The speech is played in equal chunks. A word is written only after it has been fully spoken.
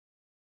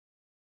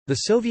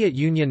The Soviet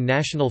Union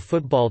national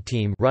football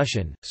team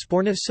Russian,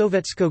 Sporna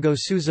Sovetskogo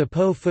Suza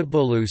po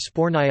futbolu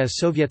Spornaya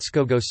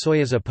Sovietskogo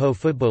Soyuza po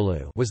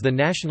futbolu was the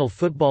national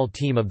football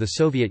team of the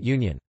Soviet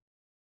Union.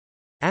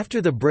 After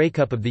the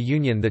breakup of the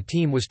Union, the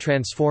team was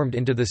transformed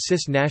into the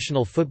CIS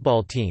national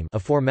football team, a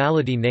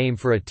formality name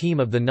for a team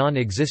of the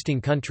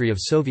non-existing country of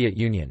Soviet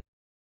Union.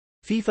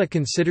 FIFA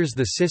considers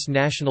the CIS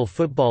national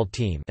football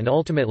team and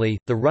ultimately,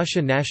 the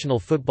Russia national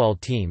football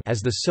team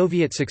as the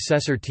Soviet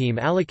successor team,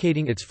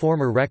 allocating its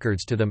former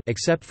records to them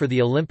except for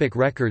the Olympic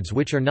records,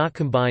 which are not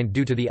combined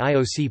due to the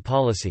IOC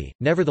policy.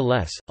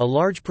 Nevertheless, a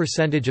large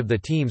percentage of the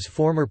team's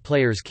former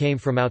players came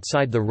from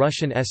outside the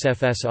Russian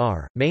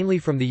SFSR, mainly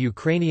from the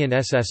Ukrainian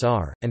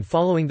SSR, and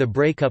following the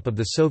breakup of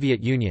the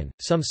Soviet Union,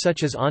 some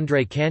such as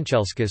Andrei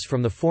Kanchelskis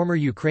from the former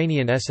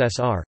Ukrainian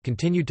SSR,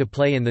 continued to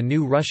play in the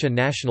new Russia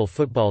national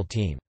football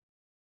team.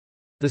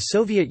 The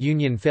Soviet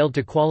Union failed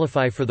to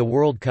qualify for the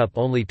World Cup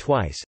only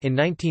twice, in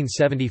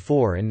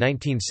 1974 and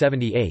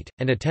 1978,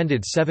 and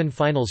attended 7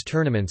 finals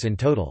tournaments in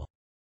total.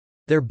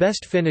 Their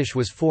best finish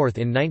was fourth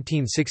in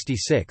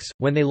 1966,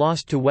 when they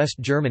lost to West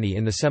Germany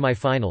in the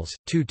semi-finals,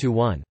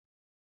 2–1.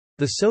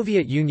 The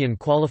Soviet Union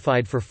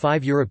qualified for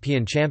 5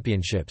 European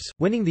Championships,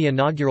 winning the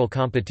inaugural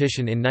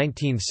competition in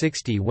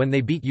 1960 when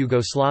they beat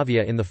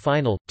Yugoslavia in the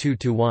final,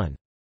 2–1.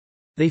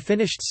 They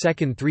finished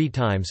second 3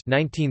 times,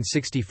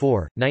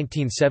 1964,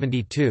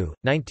 1972,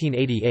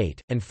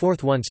 1988, and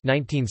fourth once,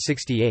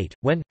 1968,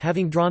 when,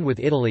 having drawn with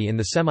Italy in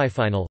the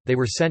semifinal, they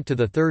were sent to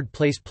the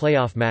third-place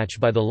playoff match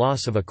by the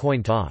loss of a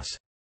coin toss.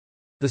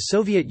 The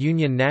Soviet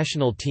Union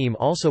national team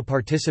also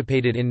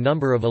participated in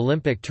number of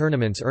Olympic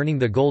tournaments, earning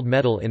the gold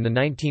medal in the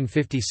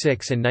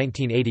 1956 and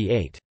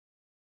 1988.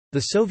 The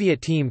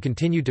Soviet team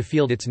continued to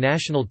field its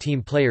national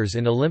team players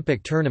in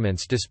Olympic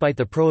tournaments despite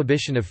the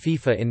prohibition of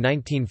FIFA in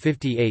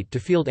 1958 to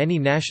field any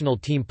national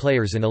team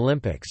players in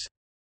Olympics.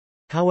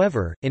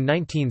 However, in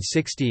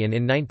 1960 and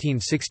in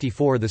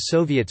 1964 the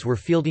Soviets were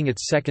fielding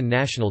its second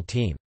national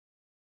team.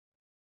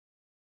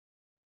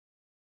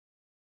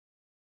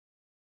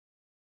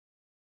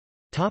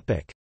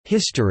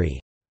 History.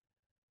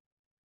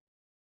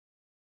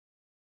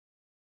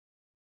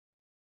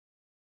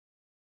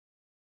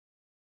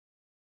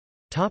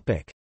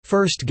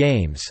 First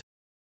games.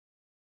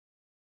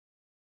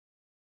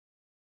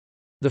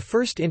 The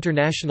first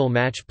international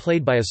match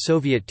played by a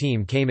Soviet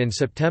team came in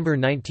September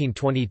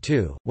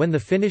 1922, when the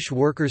Finnish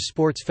Workers'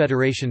 Sports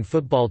Federation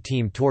football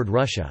team toured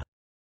Russia.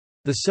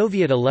 The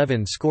Soviet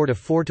 11 scored a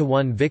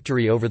 4–1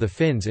 victory over the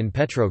Finns in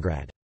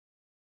Petrograd.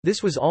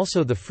 This was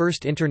also the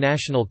first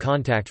international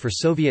contact for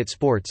Soviet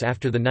sports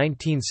after the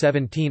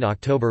 1917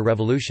 October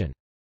Revolution.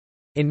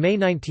 In May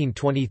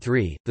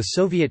 1923, the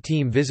Soviet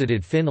team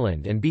visited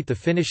Finland and beat the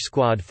Finnish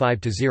squad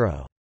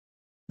 5–0.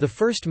 The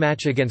first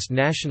match against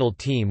national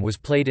team was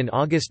played in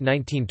August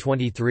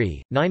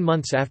 1923, 9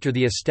 months after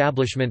the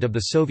establishment of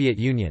the Soviet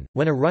Union,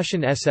 when a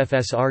Russian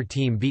SFSR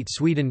team beat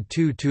Sweden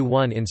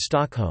 2–1 in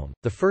Stockholm.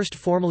 The first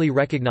formally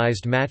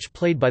recognized match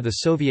played by the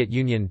Soviet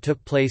Union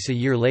took place a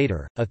year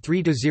later, a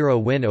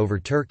 3–0 win over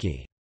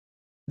Turkey.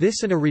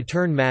 This and a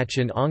return match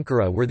in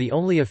Ankara were the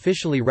only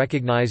officially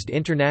recognized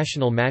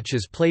international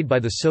matches played by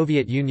the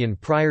Soviet Union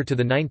prior to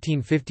the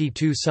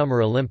 1952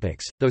 Summer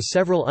Olympics, though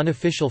several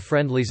unofficial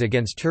friendlies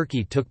against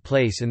Turkey took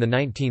place in the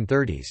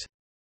 1930s.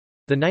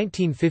 The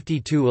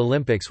 1952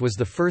 Olympics was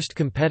the first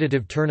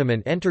competitive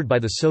tournament entered by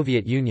the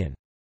Soviet Union.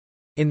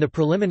 In the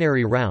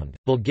preliminary round,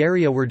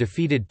 Bulgaria were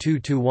defeated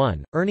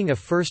 2–1, earning a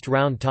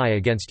first-round tie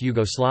against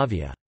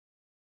Yugoslavia.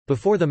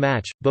 Before the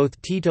match,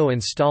 both Tito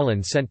and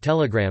Stalin sent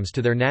telegrams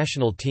to their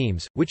national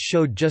teams, which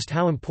showed just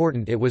how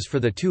important it was for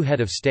the two head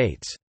of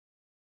states.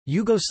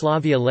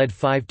 Yugoslavia led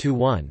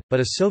 5–1, but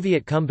a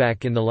Soviet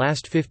comeback in the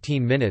last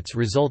 15 minutes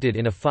resulted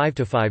in a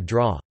 5–5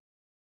 draw.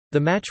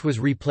 The match was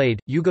replayed,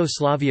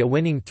 Yugoslavia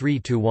winning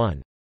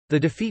 3–1. The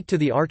defeat to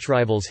the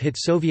archrivals hit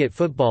Soviet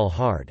football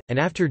hard, and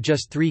after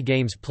just 3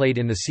 games played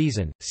in the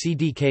season,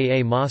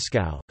 CDKA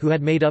Moscow, who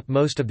had made up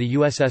most of the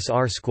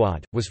USSR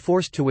squad, was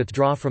forced to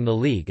withdraw from the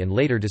league and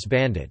later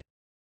disbanded.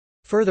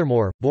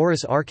 Furthermore,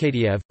 Boris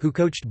Arkadiev, who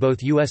coached both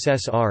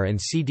USSR and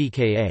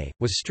CDKA,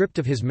 was stripped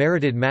of his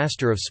merited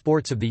Master of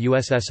Sports of the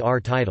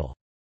USSR title.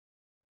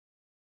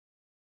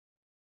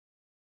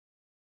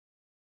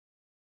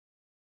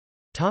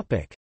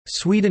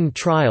 Sweden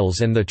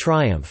trials and the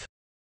triumph.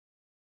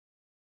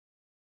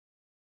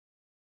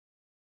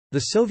 The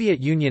Soviet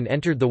Union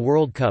entered the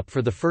World Cup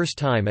for the first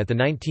time at the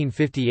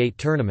 1958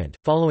 tournament,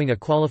 following a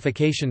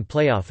qualification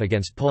playoff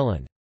against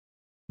Poland.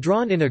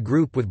 Drawn in a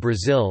group with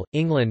Brazil,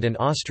 England and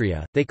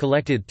Austria, they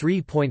collected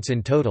 3 points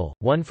in total,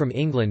 1 from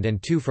England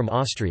and 2 from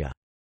Austria.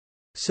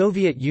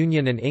 Soviet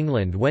Union and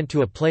England went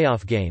to a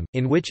playoff game,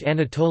 in which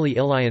Anatoly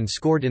Ilyin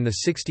scored in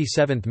the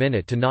 67th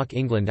minute to knock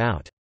England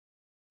out.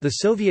 The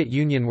Soviet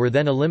Union were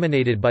then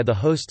eliminated by the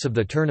hosts of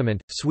the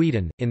tournament,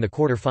 Sweden, in the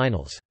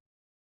quarter-finals.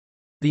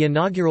 The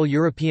inaugural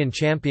European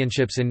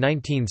Championships in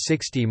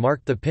 1960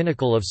 marked the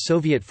pinnacle of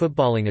Soviet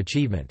footballing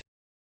achievement.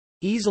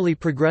 Easily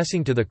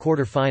progressing to the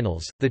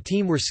quarter-finals, the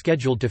team were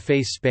scheduled to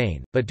face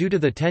Spain, but due to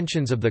the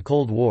tensions of the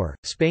Cold War,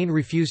 Spain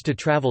refused to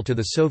travel to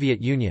the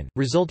Soviet Union,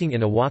 resulting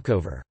in a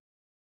walkover.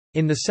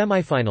 In the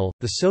semi-final,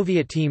 the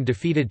Soviet team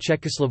defeated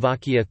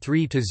Czechoslovakia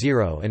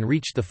 3-0 and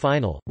reached the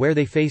final, where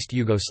they faced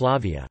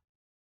Yugoslavia.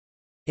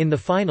 In the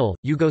final,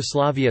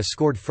 Yugoslavia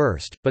scored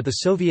first, but the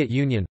Soviet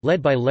Union,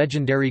 led by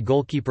legendary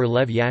goalkeeper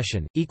Lev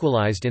Yashin,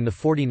 equalized in the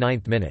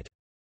 49th minute.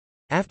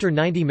 After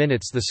 90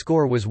 minutes the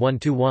score was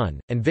 1-1,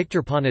 and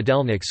Viktor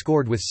Ponedelnik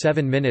scored with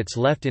 7 minutes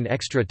left in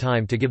extra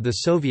time to give the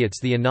Soviets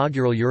the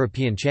inaugural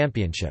European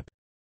Championship.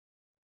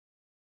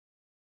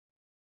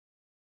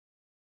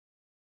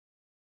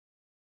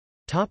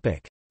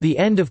 The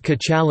end of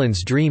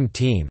Kachalin's dream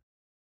team.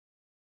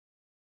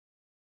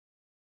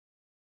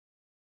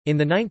 In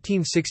the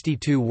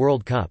 1962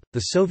 World Cup, the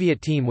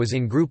Soviet team was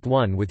in Group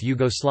 1 with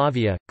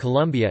Yugoslavia,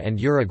 Colombia and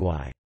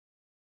Uruguay.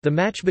 The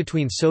match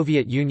between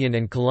Soviet Union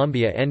and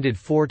Colombia ended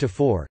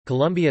 4-4.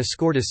 Colombia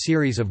scored a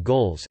series of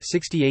goals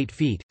 68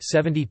 feet,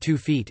 72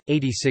 feet,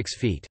 86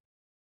 feet.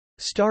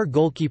 Star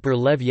goalkeeper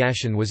Lev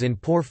Yashin was in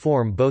poor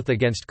form both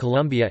against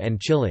Colombia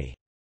and Chile.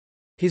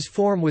 His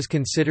form was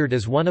considered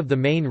as one of the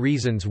main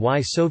reasons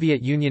why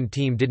Soviet Union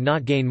team did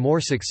not gain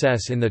more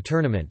success in the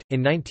tournament.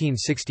 In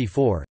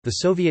 1964, the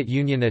Soviet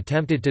Union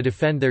attempted to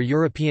defend their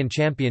European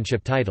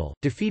Championship title,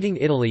 defeating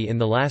Italy in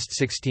the last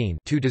 16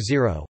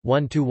 2-0,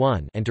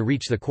 1-1 and to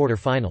reach the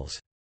quarter-finals.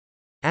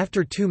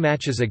 After 2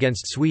 matches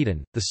against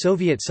Sweden, the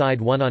Soviet side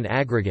won on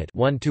aggregate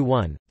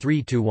 1-1,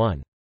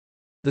 3-1.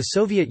 The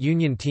Soviet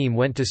Union team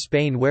went to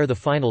Spain where the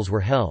finals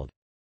were held.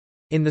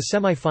 In the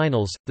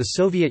semi-finals, the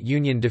Soviet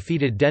Union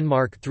defeated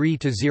Denmark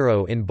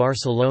 3-0 in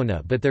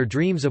Barcelona, but their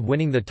dreams of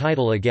winning the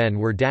title again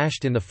were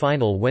dashed in the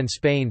final when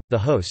Spain, the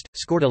host,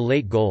 scored a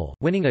late goal,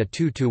 winning a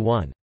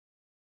 2-1.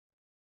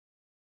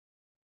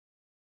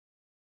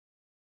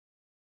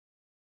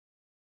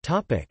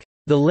 Topic: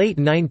 The late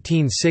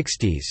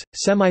 1960s,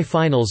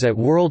 semi-finals at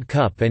World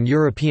Cup and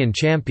European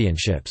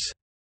Championships.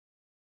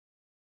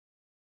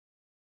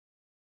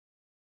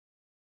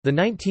 The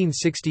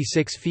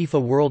 1966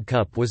 FIFA World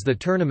Cup was the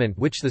tournament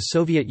which the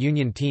Soviet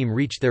Union team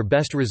reached their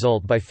best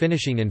result by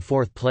finishing in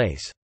 4th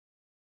place.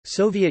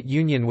 Soviet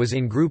Union was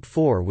in Group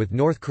 4 with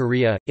North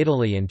Korea,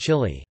 Italy and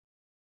Chile.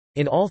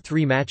 In all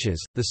 3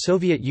 matches, the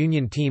Soviet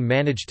Union team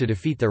managed to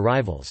defeat their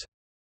rivals.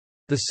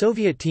 The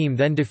Soviet team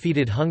then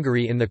defeated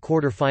Hungary in the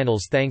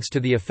quarter-finals thanks to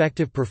the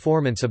effective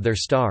performance of their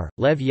star,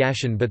 Lev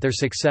Yashin, but their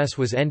success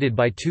was ended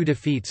by 2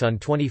 defeats on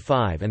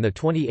 25 and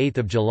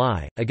 28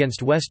 July,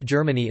 against West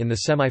Germany in the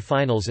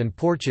semi-finals and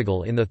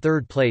Portugal in the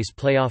third-place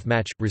playoff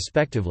match,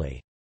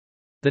 respectively.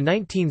 The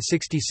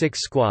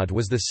 1966 squad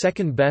was the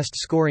second best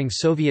scoring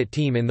Soviet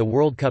team in the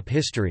World Cup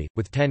history,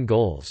 with 10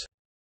 goals.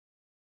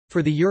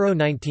 For the Euro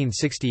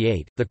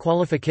 1968, the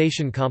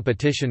qualification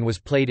competition was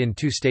played in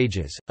 2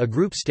 stages, a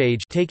group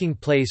stage taking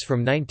place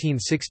from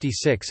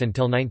 1966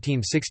 until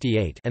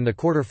 1968 and the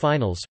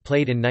quarter-finals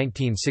played in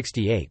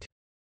 1968.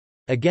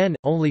 Again,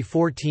 only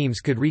 4 teams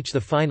could reach the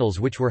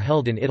finals, which were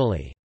held in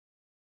Italy.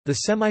 The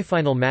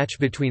semi-final match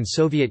between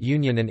Soviet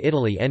Union and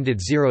Italy ended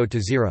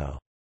 0-0.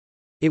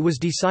 It was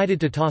decided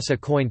to toss a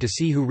coin to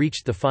see who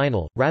reached the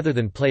final, rather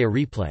than play a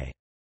replay.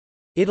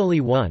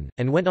 Italy won,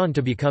 and went on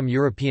to become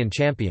European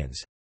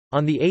champions.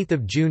 On 8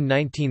 June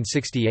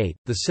 1968,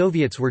 the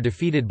Soviets were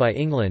defeated by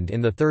England in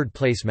the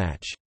third-place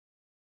match.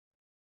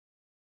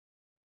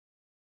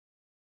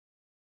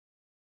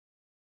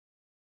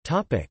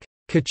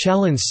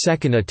 Kachalin's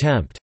second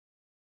attempt.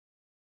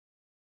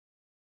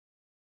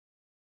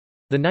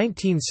 The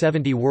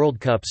 1970 World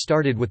Cup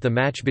started with the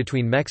match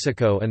between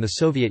Mexico and the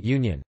Soviet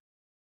Union.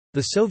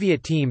 The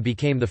Soviet team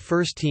became the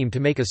first team to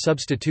make a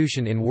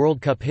substitution in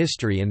World Cup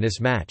history in this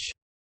match.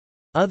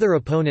 Other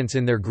opponents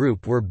in their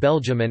group were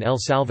Belgium and El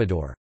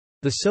Salvador.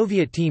 The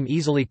Soviet team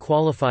easily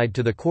qualified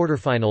to the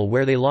quarterfinal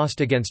where they lost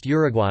against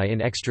Uruguay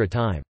in extra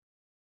time.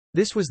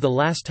 This was the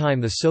last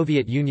time the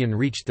Soviet Union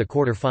reached the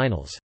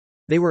quarterfinals.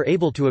 They were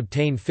able to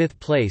obtain 5th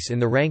place in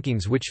the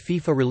rankings which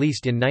FIFA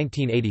released in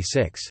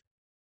 1986.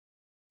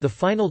 The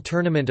final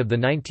tournament of the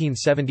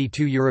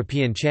 1972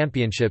 European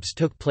Championships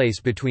took place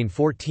between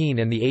 14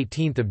 and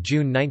 18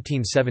 June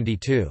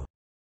 1972.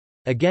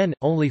 Again,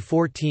 only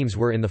 4 teams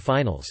were in the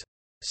finals.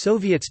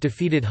 Soviets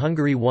defeated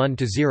Hungary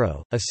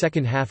 1-0, a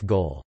second-half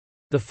goal.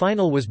 The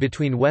final was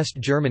between West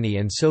Germany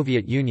and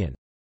Soviet Union.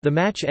 The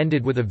match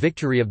ended with a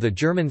victory of the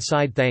German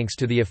side thanks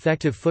to the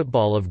effective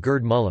football of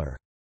Gerd Müller.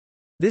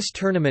 This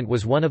tournament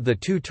was one of the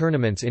 2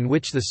 tournaments in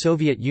which the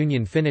Soviet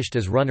Union finished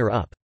as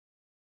runner-up.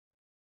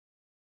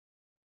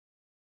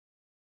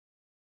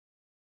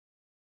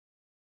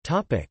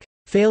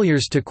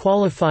 Failures to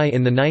qualify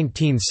in the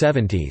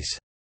 1970s.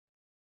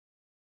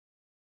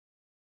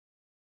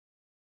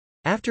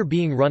 After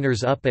being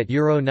runners-up at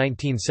Euro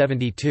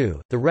 1972,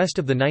 the rest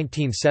of the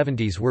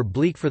 1970s were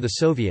bleak for the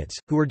Soviets,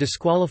 who were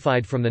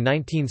disqualified from the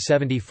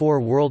 1974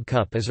 World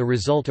Cup as a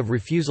result of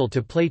refusal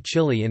to play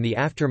Chile in the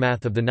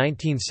aftermath of the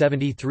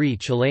 1973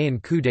 Chilean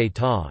coup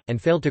d'état, and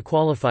failed to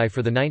qualify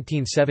for the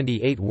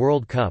 1978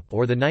 World Cup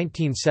or the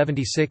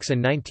 1976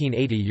 and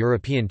 1980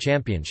 European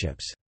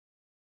Championships.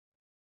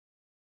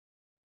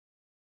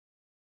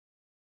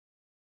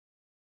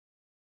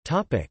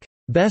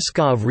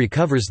 Beskov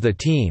recovers the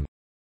team.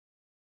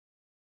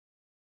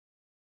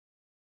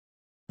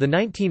 The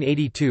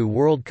 1982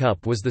 World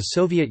Cup was the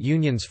Soviet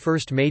Union's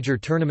first major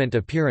tournament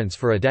appearance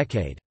for a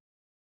decade.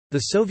 The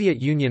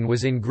Soviet Union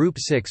was in Group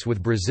 6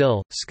 with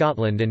Brazil,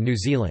 Scotland and New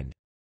Zealand.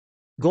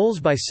 Goals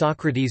by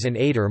Socrates and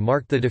Ader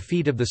marked the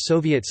defeat of the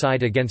Soviet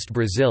side against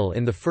Brazil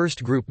in the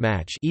first group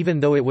match,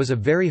 even though it was a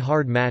very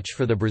hard match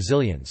for the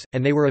Brazilians,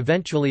 and they were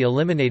eventually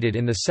eliminated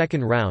in the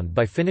second round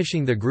by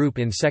finishing the group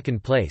in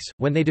second place,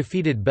 when they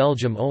defeated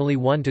Belgium only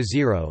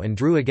 1-0 and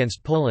drew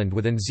against Poland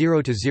with an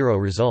 0-0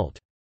 result.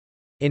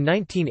 In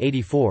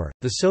 1984,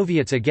 the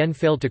Soviets again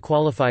failed to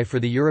qualify for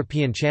the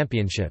European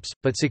Championships,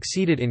 but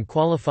succeeded in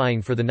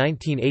qualifying for the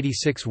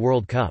 1986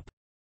 World Cup.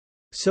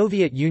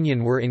 Soviet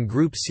Union were in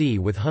Group C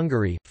with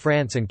Hungary,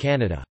 France and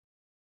Canada.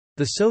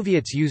 The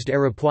Soviets used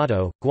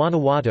Irapuato,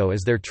 Guanajuato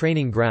as their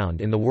training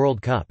ground in the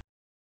World Cup.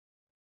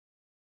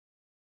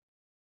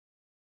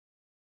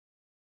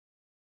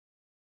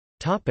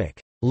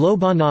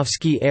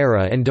 Lobanovsky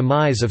era and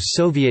demise of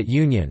Soviet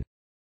Union.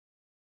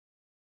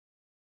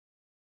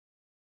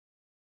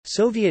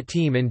 Soviet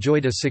team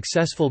enjoyed a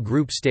successful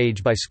group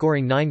stage by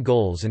scoring 9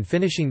 goals and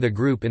finishing the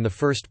group in the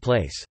first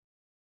place.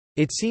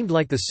 It seemed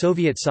like the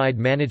Soviet side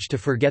managed to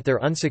forget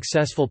their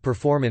unsuccessful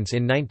performance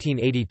in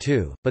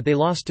 1982, but they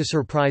lost to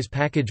surprise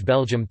package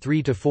Belgium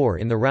 3-4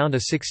 in the round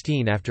of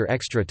 16 after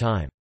extra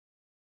time.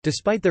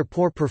 Despite their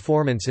poor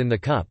performance in the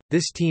Cup,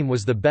 this team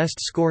was the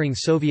best-scoring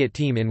Soviet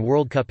team in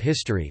World Cup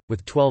history,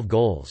 with 12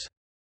 goals.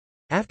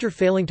 After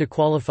failing to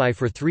qualify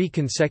for 3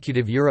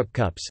 consecutive Europe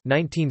Cups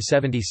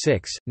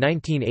 1976,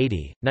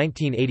 1980,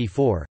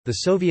 1984, the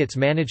Soviets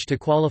managed to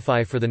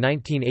qualify for the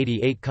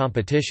 1988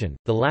 competition,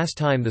 the last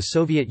time the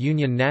Soviet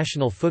Union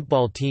national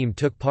football team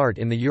took part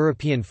in the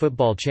European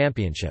Football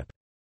Championship.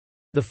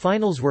 The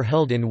finals were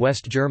held in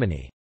West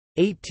Germany.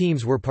 8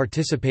 teams were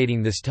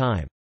participating this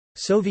time.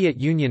 Soviet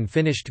Union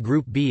finished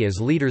Group B as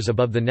leaders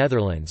above the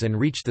Netherlands and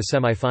reached the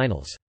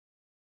semi-finals.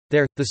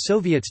 There, the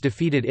Soviets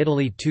defeated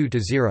Italy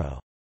 2-0.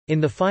 In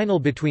the final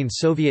between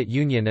Soviet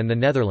Union and the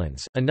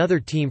Netherlands, another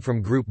team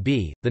from Group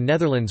B, the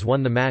Netherlands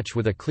won the match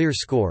with a clear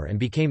score and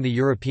became the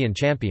European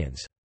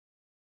champions.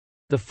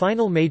 The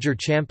final major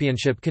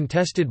championship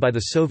contested by the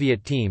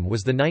Soviet team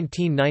was the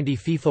 1990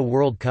 FIFA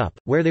World Cup,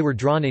 where they were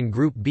drawn in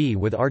Group B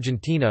with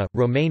Argentina,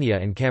 Romania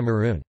and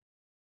Cameroon.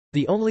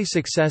 The only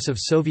success of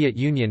Soviet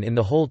Union in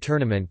the whole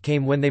tournament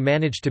came when they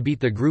managed to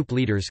beat the group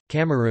leaders,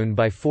 Cameroon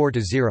by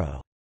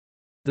 4-0.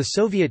 The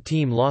Soviet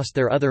team lost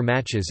their other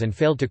matches and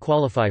failed to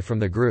qualify from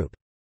the group.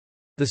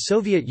 The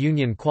Soviet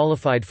Union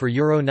qualified for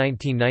Euro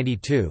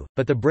 1992,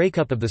 but the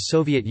breakup of the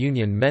Soviet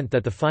Union meant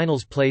that the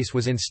finals place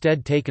was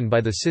instead taken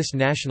by the CIS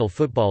national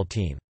football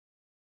team.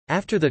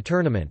 After the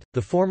tournament,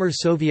 the former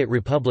Soviet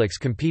republics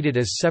competed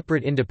as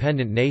separate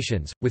independent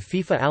nations, with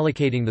FIFA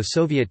allocating the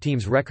Soviet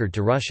team's record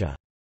to Russia.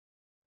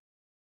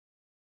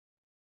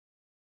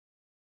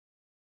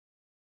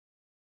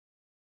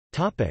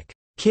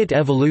 Kit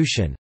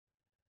evolution.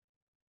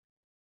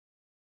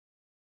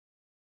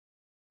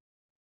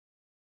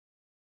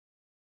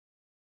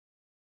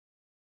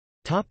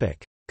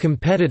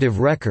 Competitive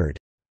record.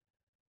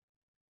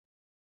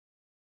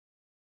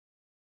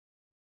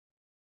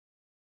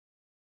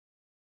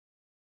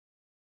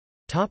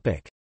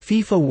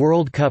 FIFA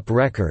World Cup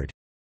record.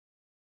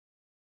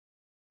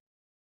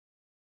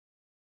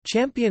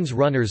 Champions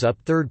runners-up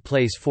 3rd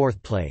place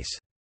 4th place.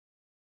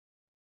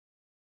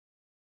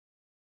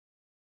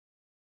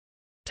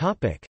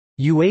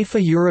 UEFA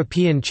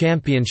European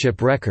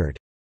Championship record.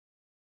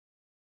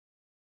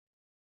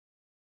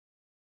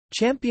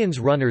 Champions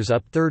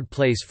runners-up 3rd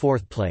place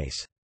 4th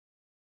place.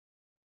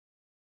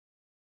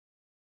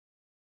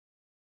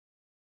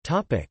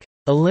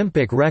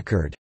 Olympic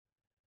record.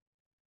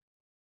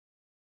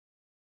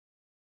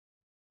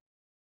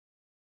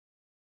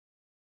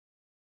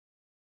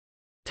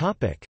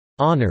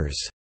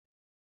 Honours.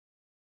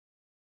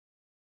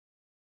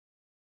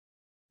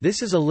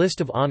 This is a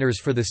list of honours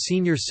for the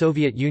senior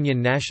Soviet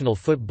Union national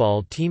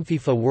football team.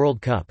 FIFA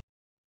World Cup.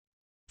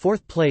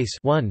 4th place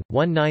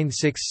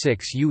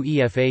 1966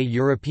 UEFA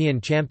European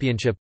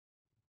Championship.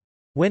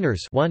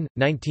 Winners 1,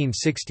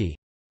 1960.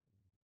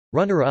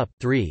 Runner-up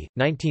 3,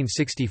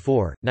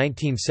 1964,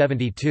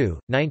 1972,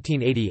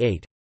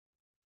 1988.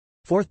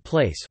 4th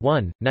place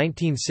 1,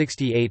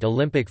 1968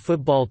 Olympic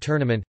football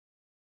tournament.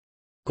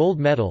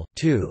 Gold medal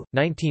 2,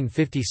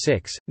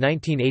 1956,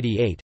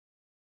 1988.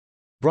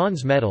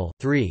 Bronze medal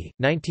 3,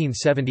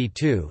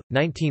 1972,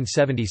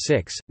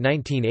 1976,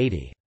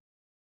 1980.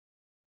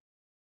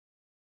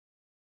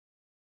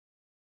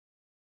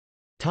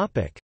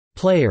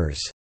 Players.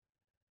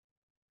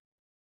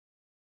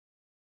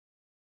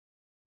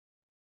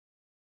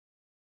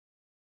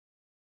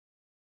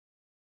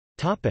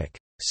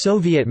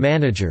 Soviet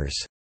managers.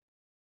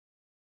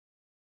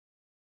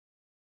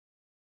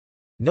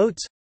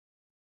 Notes.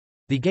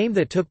 The game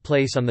that took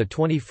place on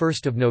 21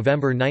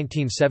 November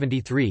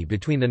 1973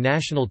 between the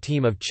national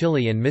team of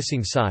Chile and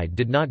missing side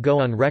did not go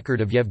on record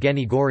of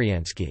Yevgeny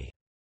Goryansky.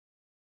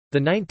 The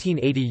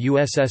 1980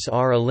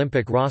 USSR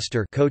Olympic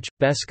roster coach,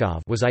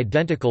 Beskov, was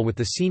identical with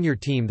the senior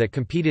team that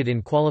competed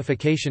in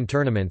qualification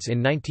tournaments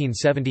in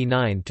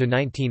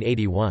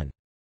 1979–1981.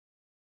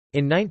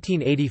 In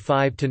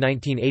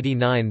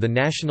 1985–1989 the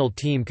national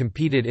team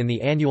competed in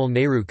the annual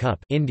Nehru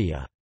Cup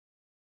India.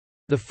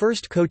 The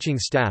first coaching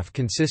staff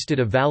consisted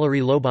of Valery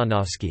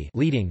Lobanovsky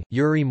leading,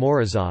 Yuri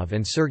Morozov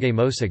and Sergei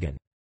Mosigin.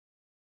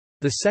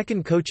 The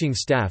second coaching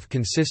staff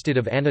consisted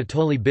of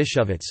Anatoly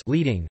Bishovets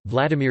leading,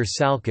 Vladimir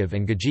Salkov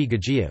and Gaji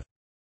Gajiev.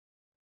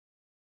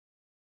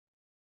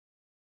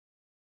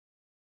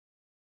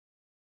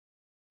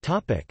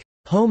 Topic: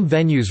 Home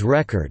venues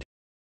record.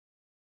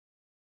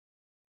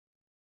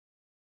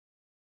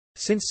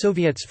 Since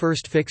Soviets'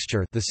 first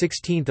fixture, the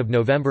 16th of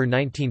November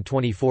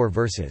 1924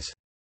 versus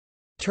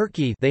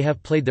Turkey, they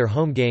have played their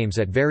home games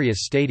at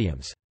various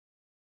stadiums.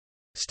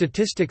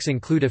 Statistics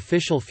include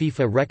official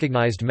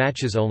FIFA-recognized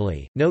matches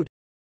only. Note: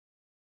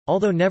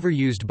 although never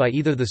used by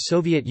either the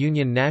Soviet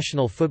Union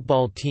national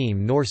football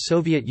team nor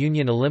Soviet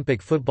Union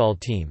Olympic football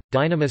team,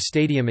 Dynamo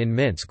Stadium in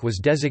Minsk was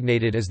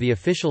designated as the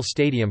official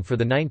stadium for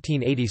the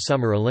 1980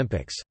 Summer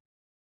Olympics.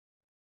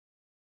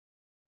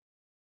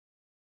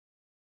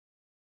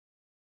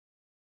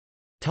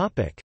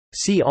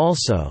 See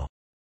also: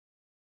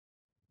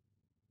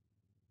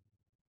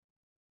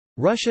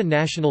 Russia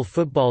national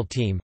football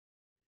team,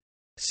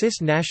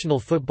 CIS national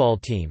football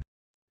team,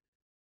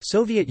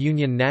 Soviet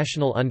Union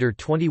national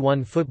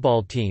under-21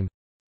 football team,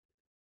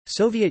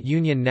 Soviet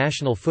Union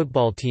national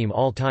football team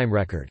all-time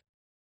record.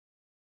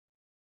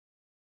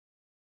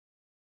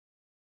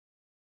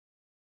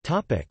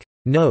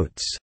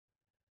 Notes.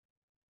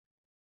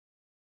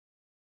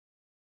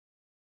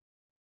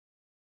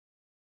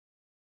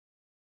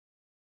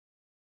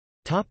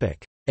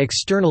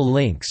 External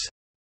links.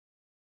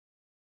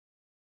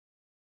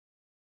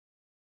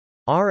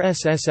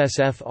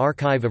 RSSSF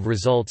Archive of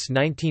Results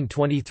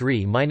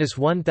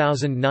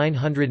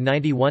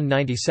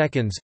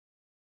 1923–1991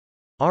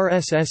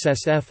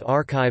 RSSSF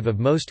Archive of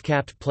Most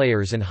Capped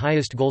Players and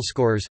Highest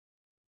Goalscorers.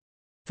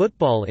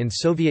 Football in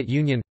Soviet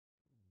Union.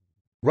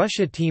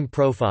 Russia team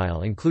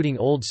profile including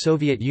old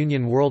Soviet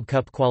Union World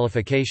Cup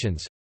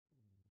qualifications.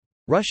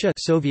 Russia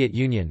Soviet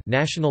Union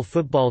national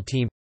football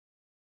team.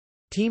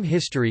 Team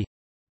history.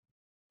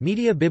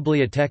 Media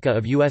Biblioteca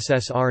of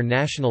USSR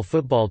national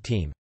football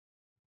team.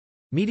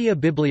 Media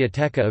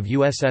Biblioteca of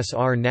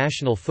USSR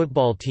national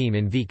football team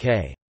in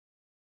VK